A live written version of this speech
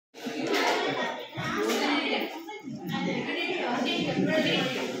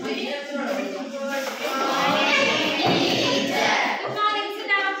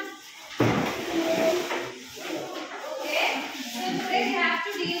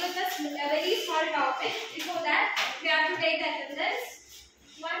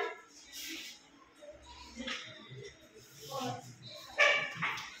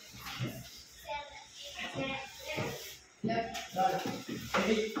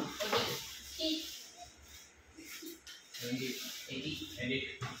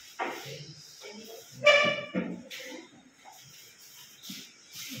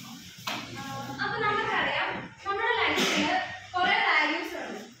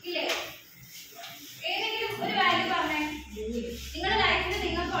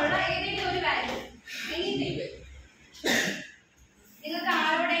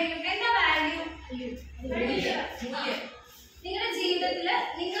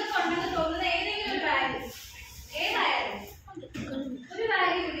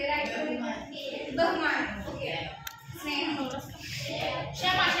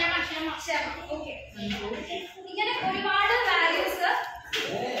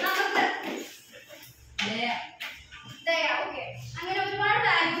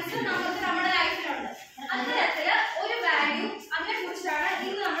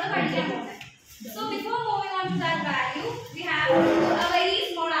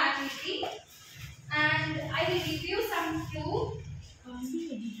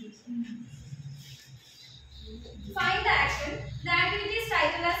Find the action. The activity is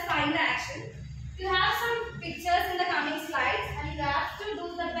titled as Find the Action. You have some pictures in the coming slides and you have to do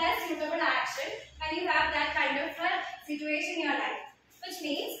the best suitable action when you have that kind of a situation in your life. Which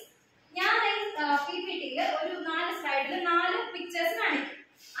means, ഞാൻ PPT ഒരു 4 സ്ലൈഡിൽ 4 pictures കാണിക്കും.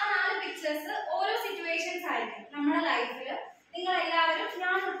 ആ 4 pictures ഓരോ situations ആയിരിക്കും നമ്മുടെ ലൈഫിൽ. നിങ്ങൾ എല്ലാവരും,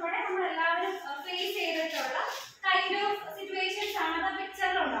 ഞാൻ ഉൾപ്പെടെ നമ്മൾ എല്ലാവരും ഫേസ് ചെയ്തിട്ടുള്ള കൈൻഡ് ഓഫ് സിറ്റുവേഷൻസ് ആണ് ആ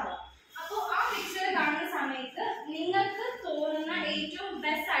പിക്ചറിൽ ഉണ്ടാവുക. അപ്പോൾ ആ പിക്ചർ കാണുന്ന സമയത്ത് നിങ്ങൾക്ക് തോന്നുന്ന ഏറ്റവും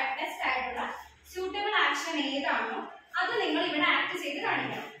ബെസ്റ്റ് ആയിട്ടുള്ള സ്യൂട്ടബിൾ ആക്ഷൻ ഏതാണോ അത് നിങ്ങൾ ഇവിടെ ആക്ട് ചെയ്ത്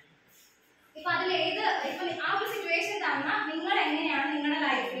കാണിക്കണം. ഇപ്പൊ അതിലേത്, ഇപ്പൊ ആ ഒരു സിറ്റുവേഷൻ തന്നാൽ നിങ്ങൾ എങ്ങനെയാണ് നിങ്ങളുടെ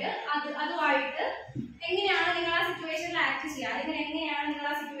ലൈഫിൽ അതുമായിട്ട് എങ്ങനെയാണ് നിങ്ങൾ ആ സിറ്റുവേഷനിൽ ആക്ട് ചെയ്യുക, അല്ലെങ്കിൽ എങ്ങനെയാണ് നിങ്ങൾ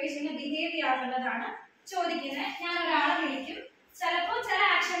ആ സിറ്റുവേഷനിൽ ബിഹേവ് ചെയ്യാറുള്ളതാണ് ചോദിക്കുന്നത്. ഞാൻ ഒരാളെ വിളിക്കും, ചിലപ്പോൾ ചില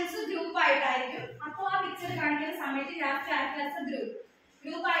ആക്ഷൻസ് ഗ്രൂപ്പ് ആയിട്ടായിരിക്കും. അപ്പോൾ ആ പിക്ചർ കാണിക്കുന്ന സമയത്ത്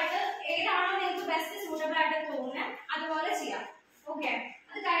ഗ്രൂപ്പ് ആയിട്ട് ഏതാണോ നിങ്ങൾക്ക് ബെസ്റ്റ് സൂട്ടബിൾ ആയിട്ട് തോന്നുന്നത് അതുപോലെ ചെയ്യാം. ഓക്കെ,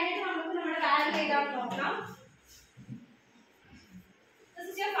 അത് കഴിഞ്ഞിട്ട് നമുക്ക് നമ്മുടെ വാല്യൂ ഏതാണെന്ന് നോക്കാം. This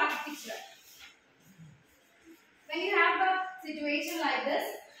is your first picture. When you have a situation like this,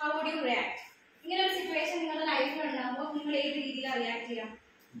 how would you react? ഇങ്ങനെ ഒരു സിറ്റുവേഷൻ നിങ്ങളുടെ ലൈഫിൽ ഉണ്ടാകുമ്പോൾ നിങ്ങൾ ഏത് രീതിയിലാണ് റിയാക്ട് ചെയ്യാം?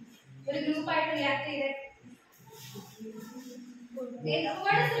 ഒരു ഗ്രൂപ്പായിട്ട് റിയാക്ട് ചെയ്ത്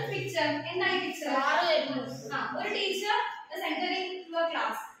what is the picture? എന്താണ് ഈ പിക്ചർ? ഒരു teacher is entering your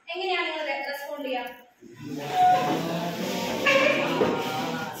class. എങ്ങനെയാണ് നിങ്ങൾ റെസ്പോണ്ട് ചെയ്യുക?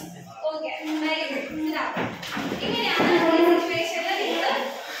 Okay, very good. ഇങ്ങനെയാണ്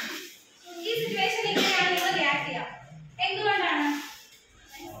ഈ സിറ്റുവേഷനിൽ എങ്ങനെയാണ് നിങ്ങൾ റിയാക്ട് ചെയ്യുക? എന്തുകൊണ്ടാണ്?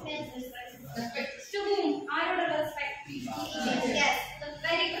 To whom? ആരോടുള്ള respect? Yes,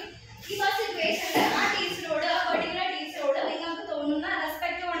 very good. ഈ സിറ്റുവേഷനിൽ ആ ടീച്ചറോട്, ആ പെർട്ടിക്കുലർ ടീച്ചറോട് നിങ്ങൾക്ക് തോന്നുന്ന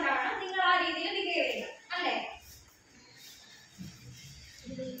റെസ്പെക്ട് കൊണ്ടാണ് നിങ്ങൾ ആ രീതിയിൽ ബിഹേവ് ചെയ്യുന്നത്, അല്ലേ?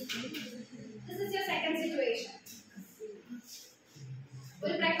 This is your second situation.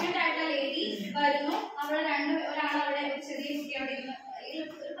 ഒരു pregnant ആയിട്ടുള്ള ലേഡി വരുന്നു. ഒരാൾ അവിടെ, ഒരു ചെറിയ കുട്ടി അവിടെ ഇരുന്ന്,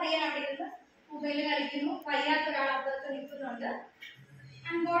 ഒരു പയ്യൻ അവിടെ ഇരുന്ന് മൊബൈലിൽ കളിക്കുന്നു. വയ്യാത്ത ഒരാൾ അപ്പുറത്ത് നിൽക്കുന്നുണ്ട്.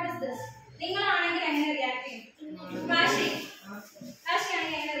 And what is this? നിങ്ങളാണെങ്കിൽ എങ്ങനെ റിയാക്ട് ചെയ്യും?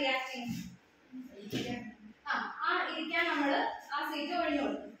 വാശിയാണെങ്കിൽ എങ്ങനെ റിയാക്ട് ചെയ്യും? ഇരിക്കാൻ നമ്മൾ ആ സീറ്റ് ഒഴിഞ്ഞു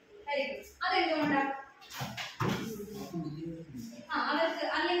കൊടുക്കും. Very good. അതെന്തുകൊണ്ടാണ്? അവർക്ക്,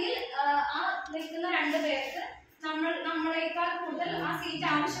 അല്ലെങ്കിൽ ആ നിൽക്കുന്ന 2 പേർക്ക് നമ്മളെക്കാൾ കൂടുതൽ ആ സീറ്റ്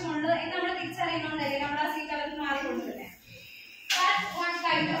ആവശ്യമുണ്ട് എന്ന് നമ്മൾ തിരിച്ചറിയുന്നുണ്ടല്ലേ നമ്മൾ ആ സീറ്റ് അവർക്ക് മാറി കൊടുക്കുന്നത്. That's one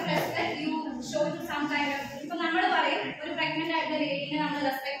kind of respect you show to some kind of. ഇപ്പൊ നമ്മൾ പറയും ഒരു pregnant ആയിട്ടുള്ള ലേഡീനെ നമ്മൾ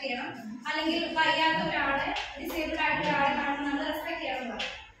റെസ്പെക്ട് ചെയ്യണം, അല്ലെങ്കിൽ വയ്യാത്ത ഒരാളെ, ഡിസേബിൾഡ് ആയിട്ടുള്ള ഒരാളെ കാണുമ്പോൾ നമ്മൾ റെസ്പെക്ട് ചെയ്യണം.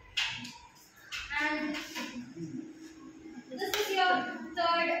 And this is your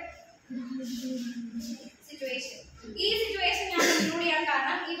third situation. ഈ സിറ്റുവേഷൻ ഞാൻ ഇൻക്ലൂഡ് ചെയ്യാൻ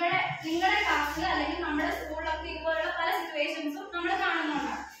കാരണം ഇവിടെ നിങ്ങളുടെ ക്ലാസ്സിൽ അല്ലെങ്കിൽ നമ്മുടെ സ്കൂളിലൊക്കെ ഇതുപോലുള്ള പല സിറ്റുവേഷൻസും നമ്മൾ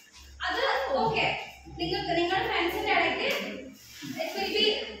കാണുന്നതാണ്. അത് ഓക്കെ, നിങ്ങളുടെ ഫ്രണ്ട്സിന്റെ ഇടയ്ക്ക്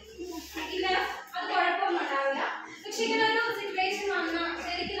അത് കുഴപ്പമൊന്നും ഉണ്ടാവില്ല. പക്ഷെ ഇങ്ങനെ ഒരു സിറ്റുവേഷൻ വന്നാൽ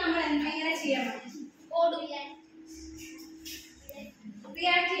ശരിക്കും നമ്മൾ എങ്ങനെ ചെയ്യണം?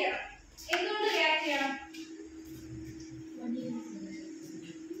 റിയാക്ട് ചെയ്യണം. എന്തുകൊണ്ട് റിയാക്ട് ചെയ്യണം?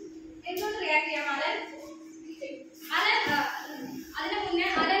 എന്തുകൊണ്ട് റിയാക്ട് ചെയ്യണം?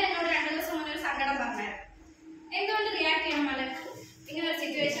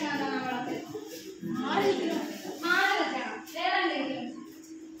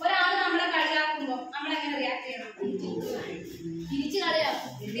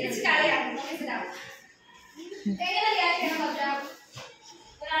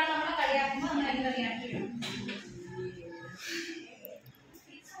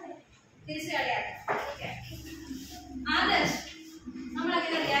 തിരിച്ച് കളിയാക്കാം. ഓക്കെ, ആദർശ് നമ്മൾ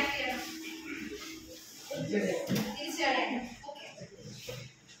അങ്ങനെ റിയാക്ട് ചെയ്യണം. തിരിച്ച് കളിയാക്കാം. Okay,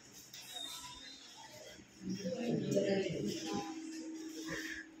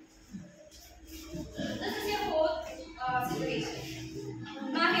 this is your fourth situation.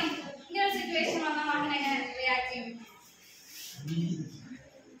 Mahin, ഇങ്ങനെ ഒരു സിറ്റുവേഷൻ വന്നാൽ മാഹിൻ എങ്ങനെ റിയാക്ട് ചെയ്യും?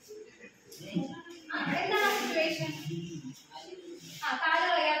 എന്താണ് ആ സിറ്റുവേഷൻ? കാല്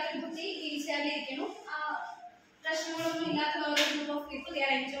വയ്യാത്തൊരു കുട്ടി വീൽ ചെയറിലിരിക്കുന്നു. പ്രശ്നങ്ങളൊന്നും ഇല്ലാത്ത ഒരു group of people they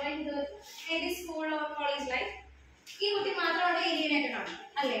are enjoying the maybe school or college life. ഈ കുട്ടി മാത്രം അവിടെ ഏരിയനായിട്ട് കാണും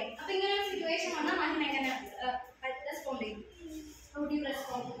അല്ലേ? അപ്പൊ ഇങ്ങനെ ഒരു സിറ്റുവേഷൻ വന്നാൽ മാഹിൻ എങ്ങനെ റെസ്പോണ്ട് ചെയ്യും?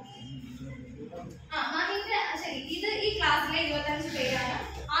 മാഹിന്റെ ശരി, ഇത് ഈ ക്ലാസ്സിലെ 25 പേരാണ്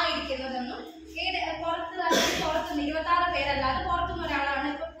ആ ഇരിക്കുന്നതെന്നും പുറത്തുനിന്ന് 26 പേരല്ലാതെ പുറത്തുനിന്ന് ഒരാളാണ്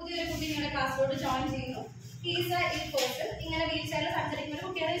ഇപ്പൊ പുതിയൊരു കുട്ടി നിങ്ങളുടെ ക്ലാസ്സിലോട്ട് ജോയിൻ ചെയ്യുന്നു. ഇങ്ങനെ വീൽ ചെയറിൽ സഞ്ചരിക്കുന്ന ഒരു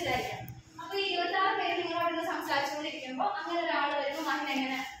കുട്ടിയാണ് വിചാരിക്കാം. അപ്പൊ ഈ 26 പേര് നിങ്ങളോട് സംസാരിച്ചുകൊണ്ടിരിക്കുമ്പോൾ അങ്ങനെ ഒരാൾ വരുമ്പോൾ മാഹിൻ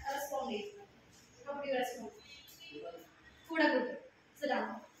എങ്ങനെ റെസ്പോണ്ട് ചെയ്യും? കൂടെ കൂട്ടും.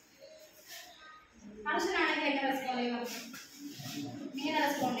 മനുഷ്യനാണെങ്കിൽ എങ്ങനെ റെസ്പോണ്ട് ചെയ്യും? ഇങ്ങനെ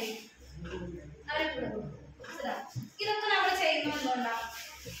റെസ്പോണ്ട് ചെയ്യും. അവരെ കൂടെ കൂട്ടും. ഇതൊക്കെ നമ്മൾ ചെയ്യുന്നത് എന്തുകൊണ്ടാണ്?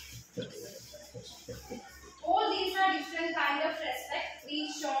 All these are different kind of respect being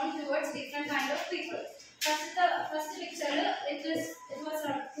shown towards different kind of people. First picture it was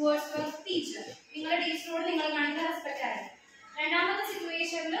towards your teacher. നിങ്ങളുടെ ടീച്ചറോട് നിങ്ങൾ കാണിക്കുന്ന റെസ്പെക്ട് ആയിരുന്നു. രണ്ടാമത്തെ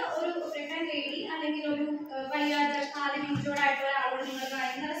സിറ്റുവേഷനിൽ ഒരു പ്രഗ്നന്റ് ലേഡി അല്ലെങ്കിൽ ഒരു വയ്യാതെ കാലിന് ഇഞ്ചോർഡ് ആയിട്ടുള്ള ഒരാളോട് നിങ്ങൾ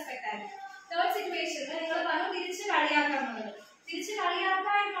കാണിക്കുന്ന റെസ്പെക്ട് ആയിരുന്നു. തേർഡ് സിറ്റുവേഷനിൽ നിങ്ങൾ പറഞ്ഞു തിരിച്ച് കളിയാക്കുക എന്നുള്ളത്. തിരിച്ച്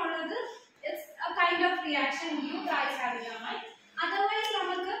കളിയാക്കുക എന്നുള്ളത് it's A kind of reaction you guys have in your mind. Otherwise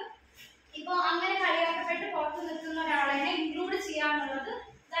നമുക്ക് ഇപ്പോൾ അങ്ങനെ കളിയാക്കപ്പെട്ട് പുറത്ത് നിൽക്കുന്ന ഒരാളെ ഇൻക്ലൂഡ് ചെയ്യാന്നുള്ളത്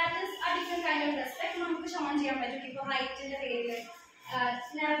that is A different kind of respect. നമുക്ക് ഷോൺ ചെയ്യാൻ പറ്റും. ഇപ്പോൾ ഹൈറ്റിന്റെ പേരിൽ,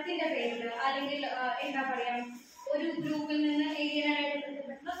 നിറത്തിന്റെ പേരിൽ, അല്ലെങ്കിൽ എന്താ പറയാ ഒരു ഗ്രൂപ്പിൽ നിന്ന് ഏരിയനായിട്ട്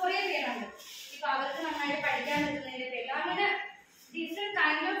ബന്ധപ്പെടുന്ന കുറേ പേരുണ്ട്. ഇപ്പൊ അവർക്ക് നന്നായിട്ട് പഠിക്കാൻ പറ്റുന്നതിന്റെ പേരിൽ അങ്ങനെ ഡിഫറെന്റ്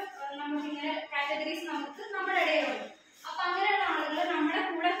കൈൻഡ് ഓഫ് നമുക്കിങ്ങനെ കാറ്റഗറീസ് നമുക്ക് നമ്മുടെ ഇടയിലുണ്ട്. അപ്പൊ അങ്ങനെയുള്ള ആളുകൾ നമ്മുടെ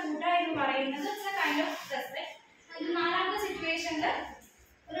കൂടെ കൂട്ടുക എന്ന് പറയുന്നത് it's A kind of respect. നാലാമത്തെ സിറ്റുവേഷനിൽ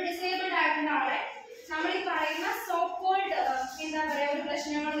ഒരു ഡിസേബിൾഡ് ആയിട്ടുള്ള ആളെ നമ്മൾ ഈ പറയുന്ന സോ കോൾഡ് എന്താ പറയാ ഒരു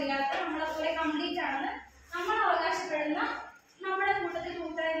പ്രശ്നങ്ങളില്ലാത്ത നമ്മളെ പോലെ കംപ്ലീറ്റ് ആണെന്ന് നമ്മൾ അവകാശപ്പെടുന്ന നമ്മുടെ കൂട്ടത്തിൽ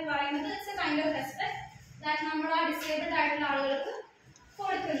കൂട്ടുക എന്ന് പറയുന്നത് it's A kind of respect that നമ്മൾ ആ ഡിസേബിൾഡ് ആയിട്ടുള്ള ആളുകൾക്ക്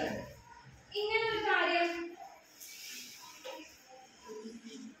കൊടുക്കുന്നത്. ഇങ്ങനെ ഒരു കാര്യം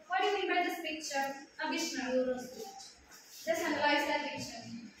what do you mean by this picture? Abhishna, just analyze that picture.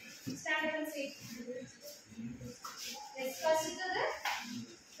 Stand up and say. Yes, first is the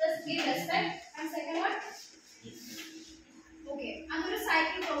just give respect and second one okay അതൊരു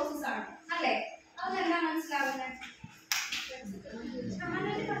cycle process ആണ് അല്ലേ? അതെന്താ മനസ്സിലാവുന്നത്?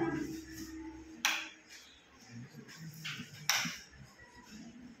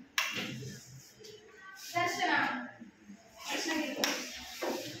 ദർശന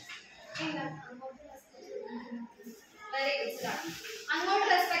അങ്ങോട്ട്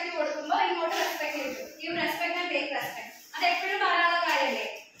റെസ്പെക്ട് കൊടുക്കുമ്പോ ഇങ്ങോട്ട് റെസ്പെക്ട് കിട്ടും. You respect and take respect. അത് എപ്പോഴും പറയാനുള്ള കാര്യമല്ലേ?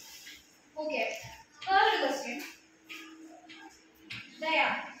 ഓക്കെ, വേറൊരു ക്വസ്റ്റ്യൻ.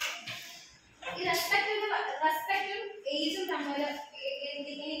 ഈ റെസ്പെക്റ്റും ഏജും തമ്മിൽ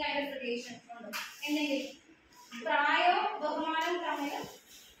എനി കൈൻഡ് ഓഫ് റിലേഷൻ ഉണ്ടോ? എന്തെങ്കിലും പ്രായോ ബഹുമാനവും തമ്മിൽ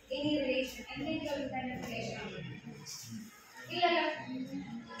എനി റിലേഷൻ എന്തെങ്കിലും ഒരു കൈൻഡ് ഓഫ് റിലേഷൻ ഉണ്ടോ? ഇല്ലല്ലോ.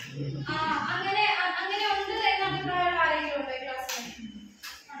 അങ്ങനെ ഉണ്ട് എന്ന അഭിപ്രായമുള്ള ആരെങ്കിലും ഉണ്ടോ ഈ ക്ലാസ്സിൽ?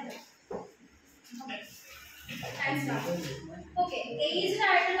 ഓക്കെ, ഏജ്ഡ്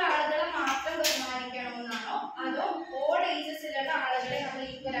ആയിട്ടുള്ള ആളുകളെ മാത്രം ബഹുമാനിക്കണമെന്നാണോ അതോ ഓൾ ഏജസിലുള്ള ആളുകളെ നമ്മൾ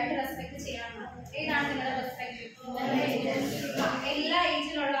ഈക്വൽ ആയിട്ട് റെസ്പെക്ട് ചെയ്യണമെന്നാണോ? ഏതാണ് നിങ്ങളുടെ റെസ്പെക്ട്? എല്ലാ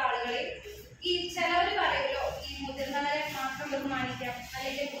ഏജിലുള്ള ആളുകളെയും. ഈ ചിലവർ പറയുമല്ലോ ഈ മുതിർന്നവരെ മാത്രം ബഹുമാനിക്കാം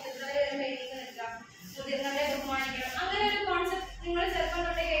അല്ലെങ്കിൽ മുതിർന്നവരെ വേദിക്ക് നിൽക്കാം, മുതിർന്നവരെ ബഹുമാനിക്കണം, അങ്ങനെ ഒരു കോൺസെപ്റ്റ് നിങ്ങൾ ചെറുപ്പം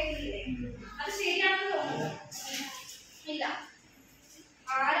തൊട്ടേ കേൾക്കുന്നില്ലേ? അത് ശരിയാണെന്ന് തോന്നുന്നു? ഇല്ല.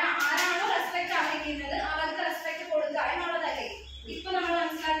 ആരാണോ റെസ്പെക്ട് അർഹിക്കുന്നത് അവർക്ക് റെസ്പെക്ട് കൊടുക്കുക എന്നുള്ളതായിരിക്കും.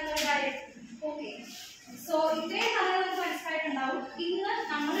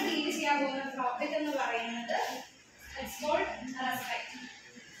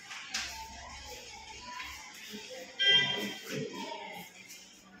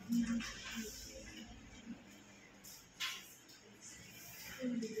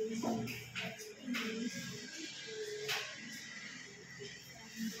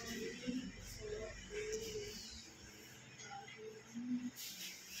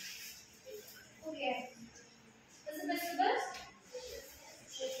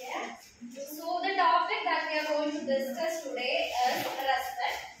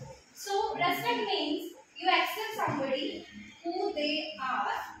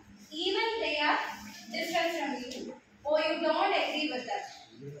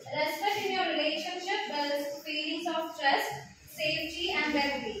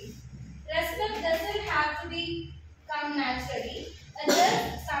 to be come naturally. It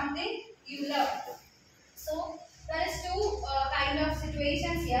is something you learn. So there is two kind of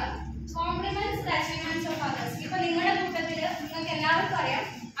situations here. Compliments the achievements of others. ഇപ്പോൾ നിങ്ങളുടെ കൂട്ടത്തിൽ നിങ്ങൾക്ക് എല്ലാവർക്കും അറിയാം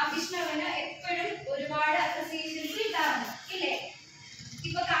അഭിഷ്ണവിന് എപ്പോഴും ഒരുപാട് അപ്രിസിയേഷൻസ് കിട്ടാറുണ്ട് ഇല്ലേ?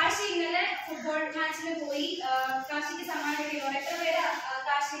 ഇപ്പൊ കാശി ഇന്നലെ ഫുട്ബോൾ മാച്ചിന് പോയി, കാശിക്ക് സമ്മാനം കിട്ടിയോ? എത്ര പേര്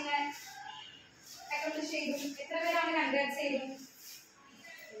കാശിനെ അക്കോംപ്ലിഷ് ചെയ്തു? എത്ര പേരാണ് കൺഗ്രാറ്റ്സ് ചെയ്തു?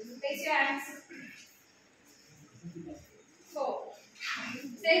 Raise your hands. 4.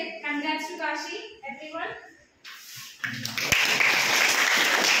 Say congrats to Kashi, everyone.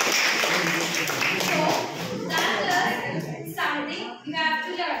 So that is something you have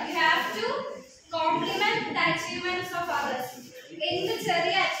to learn. You have to compliment the achievements of others. എന്ത്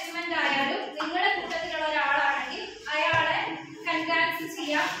ചെറിയ അച്ചീവ്മെന്റ് ആയാലും നിങ്ങളുടെ കൂട്ടത്തിലുള്ള ഒരാളാണെങ്കിൽ അയാളെ കൺഗ്രാറ്റ്സ്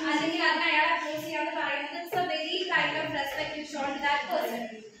ചെയ്യാം, അല്ലെങ്കിൽ അതിന് അയാളെ അപ്രോച്ച് ചെയ്യാന്ന് പറയുന്നത് it's A very kind of respect you show to that person.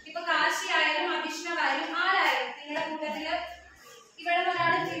 ഇപ്പൊ കാശി ആയാലും അഭിഷ്ണവായാലും ആരായാലും നിങ്ങളുടെ കൂട്ടത്തില് ഇവിടെ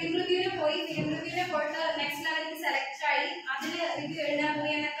ഒരാൾ ഫിലിം റിവ്യൂവിന് പോയി, ഫിലിം റിവ്യൂവിന് പോയിട്ട് നെക്സ്റ്റ് ലെവലിൽ സെലക്ട് ആയി, അതിന് റിവ്യൂ എഴുതാൻ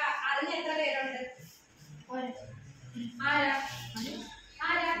പോയി എന്നൊക്കെ, അതിന് എത്ര പേരുണ്ട്? ആരാ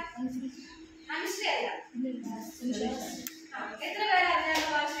ആരാ അനുശ്രീയല്ല. എത്ര പേര് അറിഞ്ഞാണ്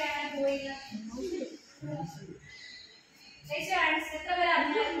ഭാഷ അങ്ങനെ പോയി? എത്ര പേര്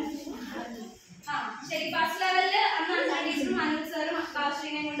അറിഞ്ഞായിരുന്നു? ശരി. ഫസ്റ്റ് ലെവലില് അന്ന് ടീച്ചറും അനിൽ സാറും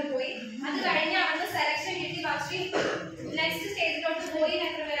ഭാഷയെ കൊണ്ട് പോയി. അത് കഴിഞ്ഞ് അവിടുന്ന് സെലക്ഷൻ കിട്ടി, ഭാഷ നെക്സ്റ്റ് സ്റ്റേജിലോട്ട് പോയി.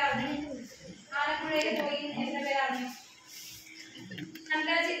 എത്ര പേര് അറിഞ്ഞു? ആലപ്പുഴയിൽ പോയി. എത്ര പേര് അറിഞ്ഞു?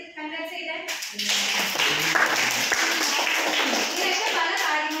 കൺഗ്രാറ്റ്സ് ചെയ്തേ. ഇങ്ങനെയൊക്കെ പല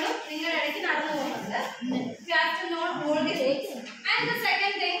കാര്യങ്ങളും നിങ്ങളുടെ ഇടയ്ക്ക് നടന്നു പോകുന്നുണ്ട്. You have to know all these things. And the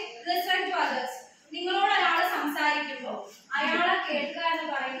second thing, listen to others. നിങ്ങളോട് ഒരാൾ സംസാരിക്കുമ്പോൾ അയാളെ കേൾക്കുക എന്ന്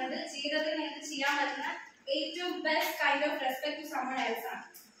പറയുന്നത് ജീവിതത്തിൽ നിങ്ങൾക്ക് ചെയ്യാൻ പറ്റുന്ന ഏറ്റവും best kind of respect to someone else ആണ്.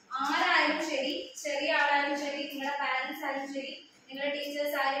 ആരായാലും ശരി, ചെറിയ ആളായാലും ശരി, നിങ്ങളുടെ പാരന്റ്സ് ആയാലും ശരി, നിങ്ങളുടെ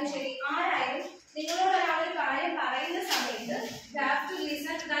ടീച്ചേഴ്സ് ആയാലും ശരി, ആരായാലും നിങ്ങളോട് ഒരാൾ ഒരു കാര്യം പറയുന്ന സമയത്ത് you have to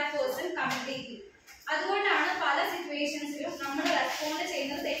listen to that person completely. അതുകൊണ്ടാണ് പല സിറ്റുവേഷൻസിലും നമ്മൾ റെസ്പോണ്ട്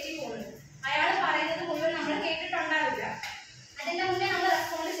ചെയ്യുന്നത് തെറ്റിപ്പോകുന്നത്. അയാൾ പറയുന്നത് മുഴുവൻ നമ്മൾ കേട്ടിട്ടുണ്ടാവില്ല, അതിന്റെ മുന്നേ നമ്മൾ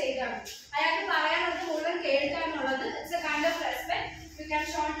റെസ്പോണ്ട് ചെയ്താണ്. അയാൾക്ക് പറയാനുള്ളത് മുഴുവൻ കേൾക്കുക എന്നുള്ളത് it's A kind of respect you can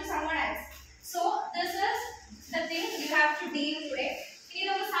show to someone else. So this is the thing you have to deal today. ഇനി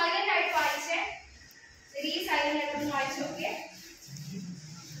നമ്മൾ സൈലന്റ് ആയിട്ട് വായിച്ചേ, വെരി സൈലന്റ് ആയിട്ട് വായിച്ചു. ഓക്കെ,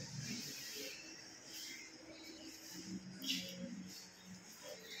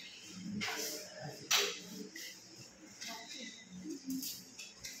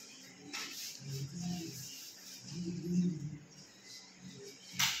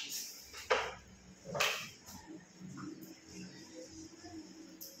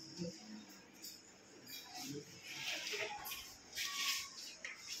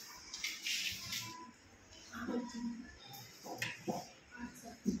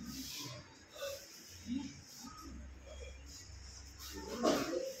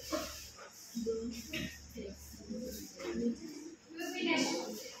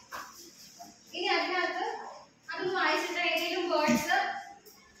 ഇനി അതിനകത്ത് അതൊന്ന് വായിച്ചിട്ട് ഏതെങ്കിലും വേർഡ്സ്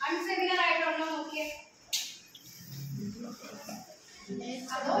അൺഫെമിലിയർ ആയിട്ടുണ്ടോ നോക്കിയേ.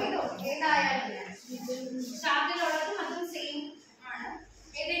 അതോ ഇതോ ഏതായാലും സ്റ്റാർട്ടിലുള്ളതും അതും സെയിം ആണ്.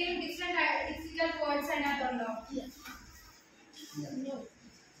 ഏതെങ്കിലും difficult words അതിനകത്തുണ്ടോ?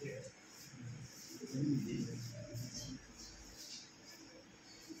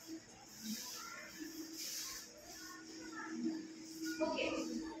 Okay.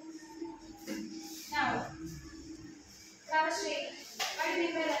 Now, Kavashri, what do you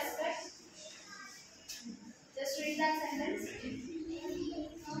mean by respect? Just read that sentence.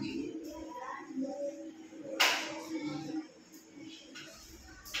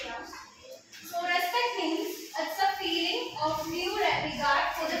 Yeah. So respect means it's a feeling of due regard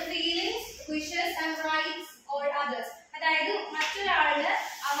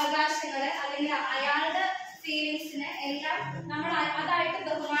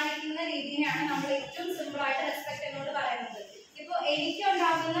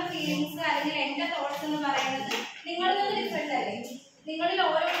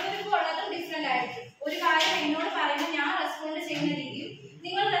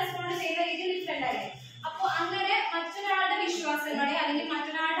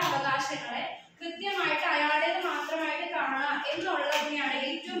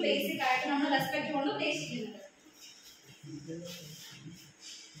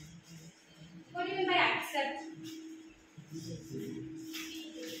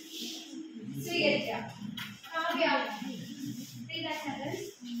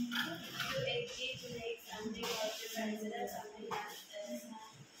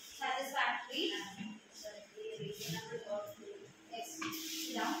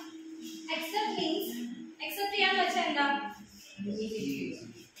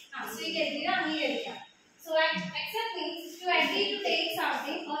സ്വീകരിക്കുക, അംഗീകരിക്കുക. So accept means to agree to take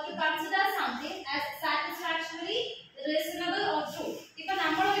something or to consider something as satisfactorily reasonable or true. ഇപ്പൊ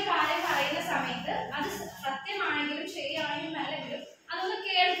നമ്മൾ ഒരു കാര്യം പറയുന്ന സമയത്ത് അത് സത്യമാണെങ്കിലും ശരിയാണെങ്കിലും അല്ലെങ്കിലും അതൊന്ന്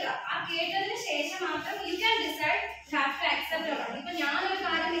കേൾക്കുക. ആ കേട്ടതിന് ശേഷം മാത്രം you can decide you have to accept or not. ഇപ്പൊ ഞാനൊരു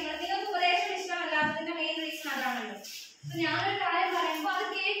കാര്യം നിങ്ങൾക്ക് ഉപദേശം ഇഷ്ടമല്ലാത്തതിന്റെ മെയിൻ റീസൺ അതാണല്ലോ. ഇപ്പൊ ഞാനൊരു കാര്യം പറയുമ്പോൾ അത്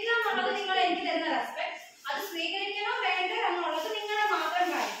കേൾക്കുക എന്നുള്ളത് നിങ്ങൾ എനിക്ക് തരുന്ന റെസ്പെക്ട്, അത് സ്വീകരിക്കണോ വേണ്ടോ എന്നുള്ളത് നിങ്ങളുടെ മാത്രം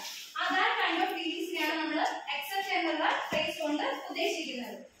കാര്യം. that kind of feelings നമ്മൾ accept എന്നുള്ള phrase കൊണ്ട്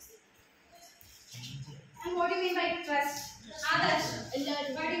ഉദ്ദേശിക്കുന്നത്. And what do you mean by trust? Others.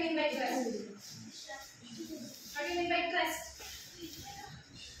 What do you mean by trust? What do you mean by trust?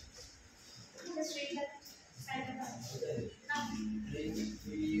 Just read that sentence.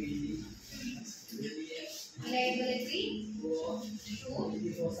 Liability.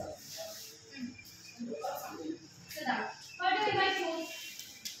 Truth. So that. What do you mean by truth?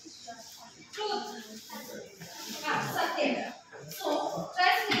 Truth. Satyam. So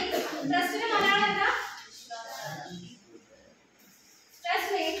trust means trust in Malayalam എന്താ? Trust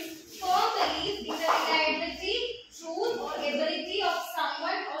means firm belief in the reliability, truth or ability of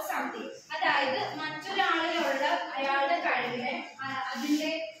someone or something. അതായത് മറ്റൊരാളിലുള്ള അയാളുടെ കഴിവിനെ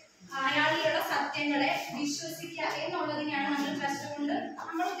അതിന്റെ അയാളിലുള്ള സത്യങ്ങളെ വിശ്വസിക്കുക എന്നുള്ളതിനെയാണ് നമ്മൾ trust കൊണ്ട്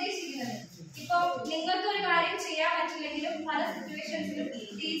നമ്മൾ ഉദ്ദേശിക്കുന്നത്. ഇപ്പൊ നിങ്ങൾക്ക് ഒരു കാര്യം ചെയ്യാൻ പറ്റില്ലെങ്കിലും പല സിറ്റുവേഷൻസിലും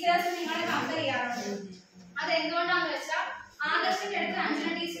ടീച്ചേഴ്സ് നിങ്ങളെ കമ്പയർ ചെയ്യാറുണ്ട്. അത് എന്തുകൊണ്ടാന്ന് വെച്ചാൽ ആദർശിന്റെ അടുത്ത് അഞ്ജന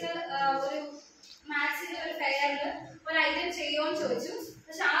ടീച്ചർ ഒരു മാത്സിന്റെ ഒരു ഫെയറിൽ ഒരു ഐറ്റം ചെയ്യുമോന്ന് ചോദിച്ചു.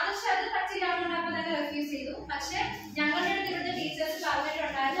 പക്ഷെ ആദർശ് അത് പറ്റില്ലാന്നുകൊണ്ട് അപ്പൊ തന്നെ റെഫ്യൂസ് ചെയ്തു. പക്ഷെ ഞങ്ങളുടെ അടുത്ത് ഇവിടുത്തെ ടീച്ചേഴ്സ്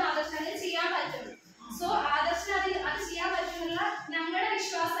പറഞ്ഞിട്ടുണ്ടായിരുന്നു ആദർശ് അത് ചെയ്യാൻ പറ്റും. സോ ആദർശിന് അത് ചെയ്യാൻ പറ്റുന്നുള്ള ഞങ്ങളുടെ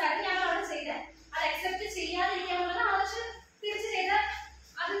വിശ്വാസമായിരുന്നു ഞങ്ങൾ അവിടെ ചെയ്തത്. അത് അക്സെപ്റ്റ് ചെയ്യാതിരിക്കാന്നുള്ളത് ആദർശ് തിരിച്ചു ചെയ്ത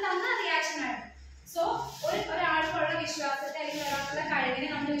അത് തന്ന റിയാക്ഷൻ ആയിരുന്നു. സോ ഒരാൾക്കുള്ള വിശ്വാസത്തെ അല്ലെങ്കിൽ ഒരാൾക്കുള്ള കഴിവിനെ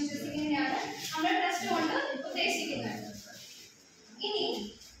നമ്മൾ വിശ്വസിക്കുന്നതാണ് നമ്മൾ ട്രസ്റ്റ് കൊണ്ട് ഉദ്ദേശിക്കുന്നത്. ഇനി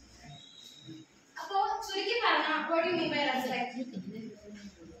അപ്പോ ചുരുക്കി പറഞ്ഞാൽ what do you mean by respect?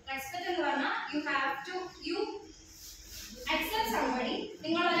 Respect എന്ന് പറഞ്ഞാൽ you accept somebody.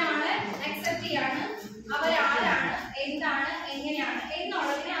 നിങ്ങൾ ഒരാളെ അക്സെപ്റ്റ് ചെയ്യാണ്, അവരാരാണ്, എന്താണ്, എങ്ങനെയാണ്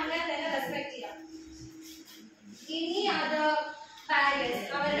എന്നുള്ളതിനെ അങ്ങനെ തന്നെ റെസ്പെക്ട് ചെയ്യാം. ഇനി അത് ബാരിയേഴ്സ്,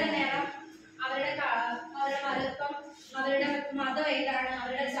 അവരുടെ നിറം, അവരുടെ വലുപ്പം, അവരുടെ മതം ഏതാണ്,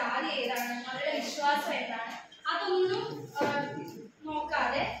 അവരുടെ ജാതി ഏതാണ്, അവരുടെ വിശ്വാസം ഏതാണ്, അതൊന്നും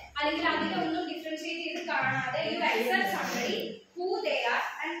നോക്കാതെ അല്ലെങ്കിൽ അതിലൊന്നും ഡിഫറൻഷിയേറ്റ് ചെയ്ത് കാണാതെ you accept somebody who they are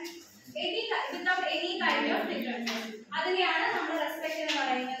and without any kind of difference. അതിനെയാണ് നമ്മൾ റെസ്പെക്ട് എന്ന്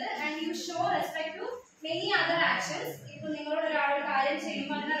പറയുന്നത്. and you show respect to many other actions. ഇപ്പൊ നിങ്ങളോട് ഒരാൾ കാര്യം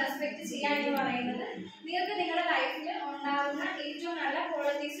ചെയ്യുമ്പോൾ അതിനെ റെസ്പെക്ട് ചെയ്യാൻ എന്ന് പറയുന്നത് നിങ്ങൾക്ക് നിങ്ങളുടെ ലൈഫിൽ ഉണ്ടാകുന്ന ഏറ്റവും നല്ല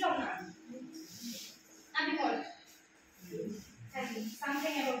ക്വാളിറ്റീസിൽ ഒന്നാണ്. അതുപോലെ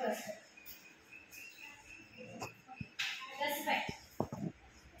something about respect. Respect.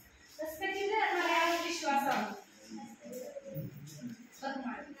 റെസ്പെക്റ്റിന്റെ Malayalam വിശ്വാസമാണ്.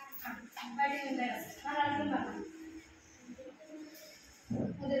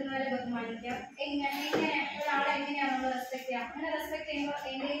 മുതിർന്നവരെ ബഹുമാനിക്കാം. എങ്ങനെ ഒരാളെ എങ്ങനെയാണ് നമ്മൾ റെസ്പെക്ട് ചെയ്യാം? അങ്ങനെ റെസ്പെക്ട് ചെയ്യുമ്പോൾ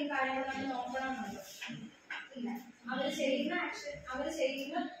എന്തെങ്കിലും കാര്യങ്ങൾ നമ്മൾ നോക്കണമെന്നുണ്ടോ? ഇല്ല. അവർ ചെയ്യുന്ന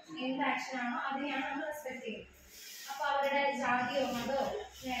എന്ത് ആക്ഷൻ ആണോ അതിനെയാണ് നമ്മൾ റെസ്പെക്ട് ചെയ്യുന്നത്. അപ്പൊ അവരുടെ ജാതിയോ മതമോ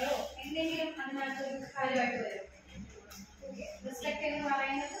നിറോ എന്തെങ്കിലും അതിനകത്തൊരു കാര്യമായിട്ട് വരും. റെസ്പെക്ട് എന്ന്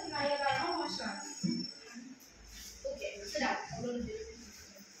പറയുന്നത് നല്ലതാണോ മോശമാണോ?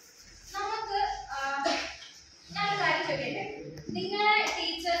 നമുക്ക് ഞാൻ കാര്യം ചോദിക്കട്ടെ, നിങ്ങളെ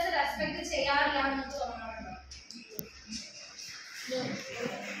ടീച്ചേഴ്സ് റെസ്പെക്ട് ചെയ്യാറില്ല എന്ന് തോന്നാറുണ്ടോ?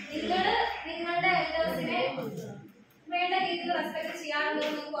 നിങ്ങളുടെ എൽഡേഴ്സിനെ വേണ്ട രീതിയിൽ റെസ്പെക്ട് ചെയ്യാറുണ്ടോ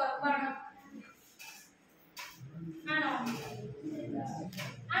എന്ന് നിങ്ങൾക്ക് ഉറപ്പാണോ? ആണോ?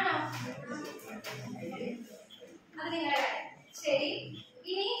 അത് നിങ്ങളുടെ കാര്യം. ശരി,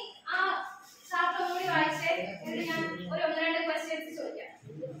 ഇനി ആ ചാപ്റ്റർ കൂടി വായിച്ചേ. എന്നിട്ട് ഞാൻ ഒരു 1-2 ക്വസ്റ്റ്യൻസ് ചോദിക്കാം.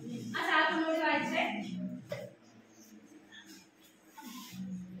 ആ ചാപ്റ്റർ കൂടി വായിച്ചേ.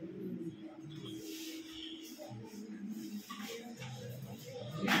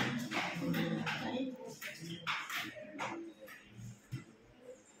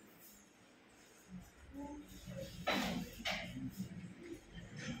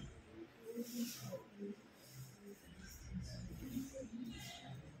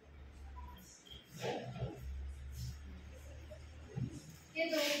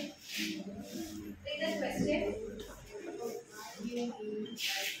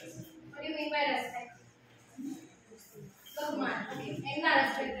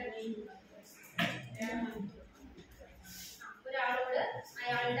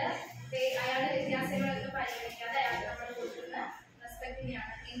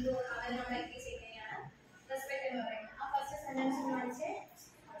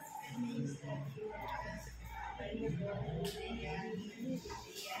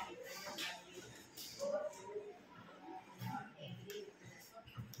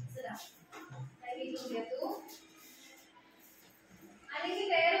 അല്ലെങ്കിൽ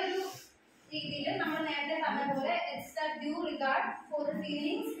വേറൊരു രീതിയിൽ നമ്മൾ നേരത്തെ പറഞ്ഞ പോലെ it's the due regard for the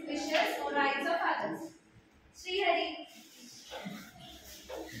feelings, wishes or rights of others. Sri Hari,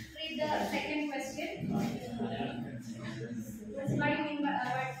 read the second question. What do you mean by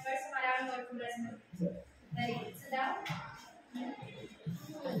what's Malayalam word for respect? Very good. Sit down.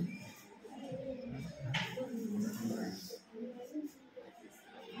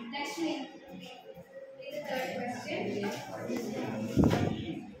 Next read the third question.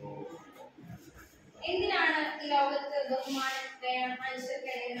 എന്തിനാണ് ഈ ലോകത്ത് ബഹുമാനം വേണം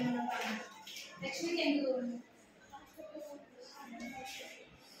മനുഷ്യർക്കിടയിൽ എന്ന് പറഞ്ഞത്? ലക്ഷ്മിക്ക് എന്ത് തോന്നുന്നു?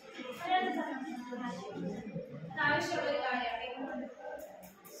 ആവശ്യമുള്ളൊരു കാര്യമാണ്.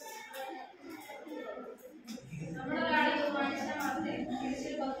 നമ്മളൊരാളെ ബഹുമാനിച്ചാൽ മാത്രമേ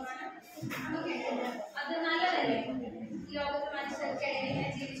തിരിച്ചൊരു ബഹുമാനം നമുക്ക് കിട്ടുള്ളൂ. അത് നല്ലതല്ലേ ഈ ലോകത്ത് മനുഷ്യർക്കിടയിൽ ഇങ്ങനെ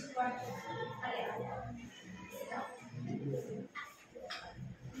ജീവിച്ചു പോകാൻ? അല്ലേ?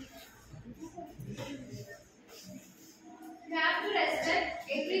 You have to respect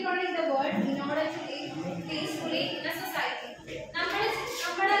everyone in the world in order to live peacefully in a society.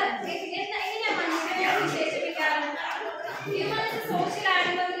 എങ്ങനെയാ മനുഷ്യനെ വിശേഷിപ്പിക്കാറുണ്ട്? Human is A social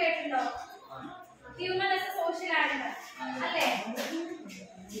animal എന്ന് കേട്ടിട്ടുണ്ടോ? Human is A social animal അല്ലേ?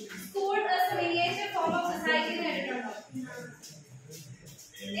 School is A miniature form of society എന്ന് കേട്ടിട്ടുണ്ടോ?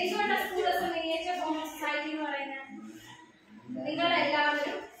 എന്തുകൊണ്ടാണ് school is A miniature form of society എന്ന് പറയുന്നത്?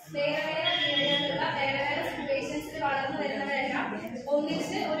 നിങ്ങളെല്ലാവരും വേറെ വേറെ രീതിയിലുള്ള വേറെ വേറെ സിറ്റുവേഷൻസിൽ വളർന്നു വരുന്നവരെല്ലാം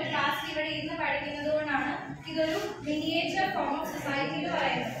ഒന്നിച്ച് ഒരു ക്ലാസ്സിൽ ഇവിടെ ഇരുന്ന് പഠിക്കുന്നത് കൊണ്ടാണ് ഇതൊരു മിനിയേച്ചർ ഫോം ഓഫ് സൊസൈറ്റി എന്ന്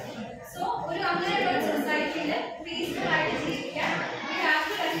പറയുന്നത്. സോ ഒരു അങ്ങനെയുള്ള ഒരു സൊസൈറ്റിയിൽ പീസ്ഫുൾ ആയിട്ട് ജീവിക്കാൻ we have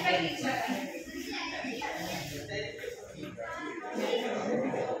to respect each other.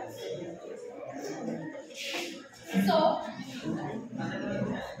 So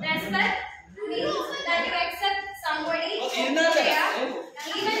respect means that you accept somebody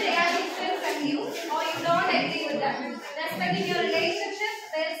even they are different from you or you don't agree with them. Respect in your relationship,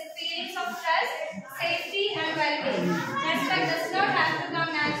 there is feelings of trust, safety and well-being. Respect does not have to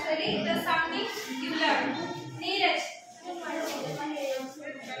come naturally, it is something you learn. Neeraj.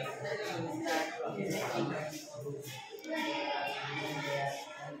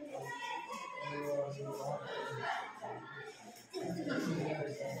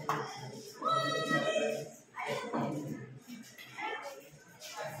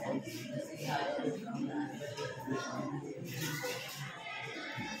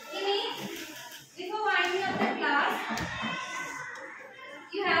 Before winding up the class,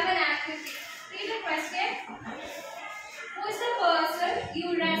 you have an activity. Read the question. Who is the person you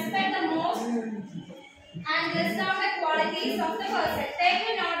respect the most and list down the qualities of the person? Take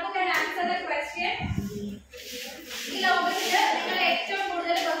your notebook and answer the question. ഈ ലോകത്തിൽ നിങ്ങൾ ഏറ്റവും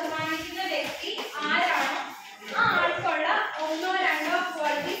കൂടുതൽ ബഹുമാനിക്കുന്ന വ്യക്തി ആരാണോ ആ ആൾക്കുള്ള ഒന്നോ രണ്ടോ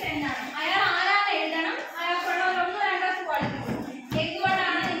ക്വാളിറ്റീസ് എന്താണ്? അയാൾ ആരാന്ന് എഴുതണം. അയാൾക്കുള്ള ഒന്നോ രണ്ടോ ക്വാളിറ്റീസ്.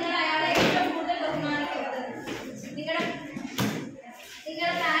 എന്തുകൊണ്ടാണ് നിങ്ങൾ അയാളെ ഏറ്റവും കൂടുതൽ ബഹുമാനിക്കുന്നത്?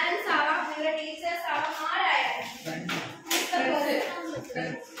 നിങ്ങളുടെ പാരന്റ്സ് ആവാം, നിങ്ങളുടെ ടീച്ചേഴ്സ് ആവാം, ആരായാലും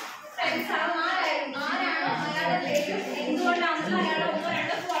ഫ്രണ്ട്സ് ആവാം, ആരായാലും ആരാണോ അയാളുടെ പേര് എന്തുകൊണ്ടാണെന്നുള്ള അയാളുടെ ഒന്നോ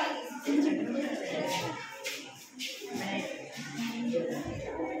രണ്ടോ qualities.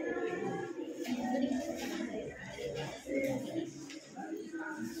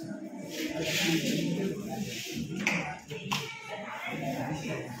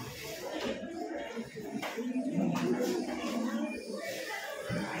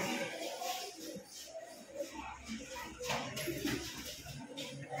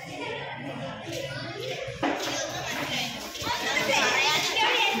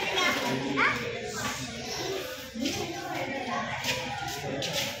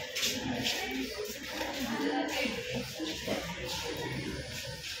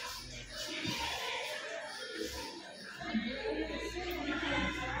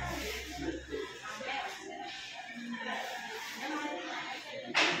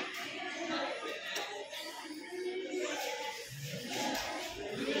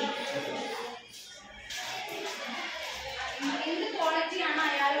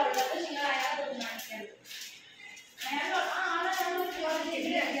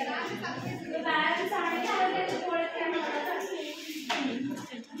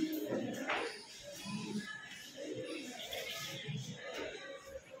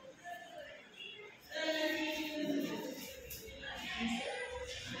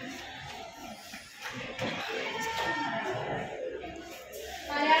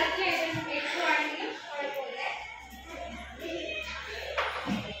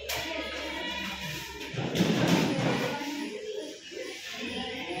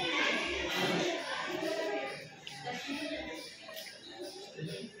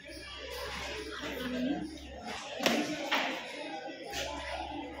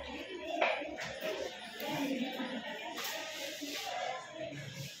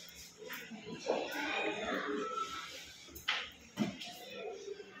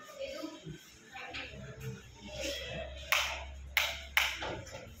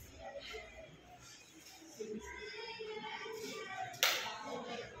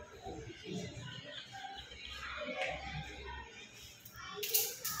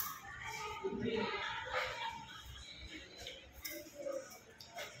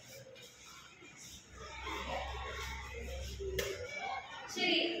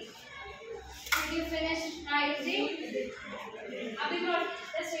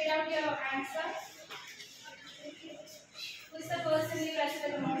 read out your answer. Who is the person you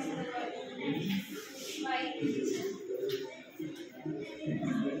respect the most in the world? Why?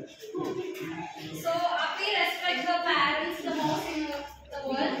 So, we respect the parents the most in the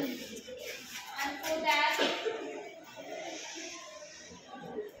world, and for that,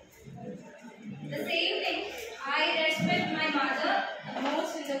 the same thing. I respect my mother the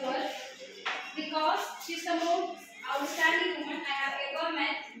most in the world because she's the most outstanding woman I have ever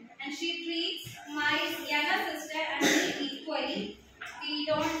met, and she treats my younger sister and me equally. We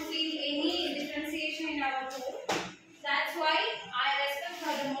don't feel any differentiation in our home. That's why I respect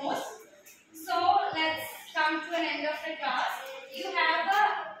her the most. So let's come to an end of the class. You have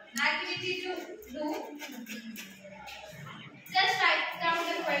an activity to do. Just write down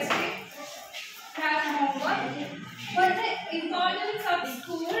the question. Have homework. What's the importance of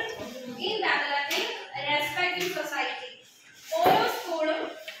school in developing respect in society? All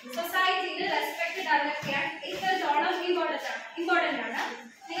schools, society, respect develop ചെയ്യാൻ ഇത്രത്തോളം important ആണ്.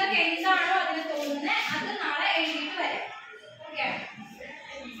 നിങ്ങൾക്ക് എന്താണോ അതിന് തോന്നുന്നത് അത് നാളെ എഴുതിയിട്ട് വരാം. ഓക്കെ?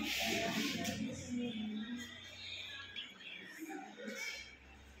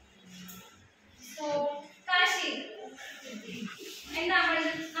 So, കാശി എന്താ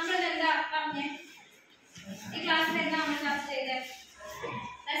നമ്മൾ എന്താ പറഞ്ഞേ? ഈ ക്ലാസ്സിൽ എന്താ നമ്മൾ ചർച്ച ചെയ്തത്?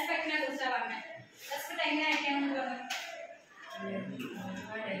 റെസ്പെക്റ്റിനെ കുറിച്ചാണ് പറഞ്ഞത്. റെസ്പെക്ട് എങ്ങനെ അയക്കാമെന്ന് പറഞ്ഞു?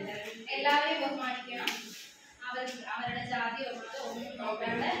 എല്ലാവരെയും ബഹുമാനിക്കണം. അവരുടെ ജാതിയോ മതമോ ഒന്നും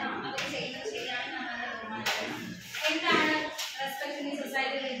നോക്കാതെ അവർ ചെയ്യുന്നത് ശരിയാണെന്ന് നമ്മൾ ബഹുമാനിക്കണം. എന്താണ് റെസ്പെക്ട് ഇൻ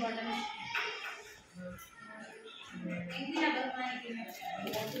സൊസൈറ്റിയുടെ ഇമ്പോർട്ടൻസ്? എന്തിനാ ബഹുമാനിക്കുന്നത്?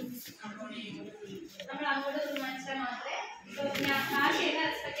 നമ്മൾ അങ്ങോട്ട് ബഹുമാനിച്ചാൽ മാത്രമേ ഇപ്പോൾ ഞാൻ കാശിനെ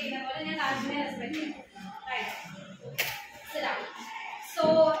റെസ്പെക്ട് ചെയ്യുന്ന പോലെ ഞാൻ കാശിനെ റെസ്പെക്ട് ചെയ്യും. Right. Sit down. So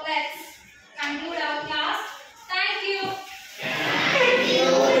let's conclude our class. Thank you. Thank you,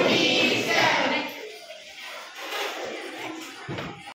 teacher.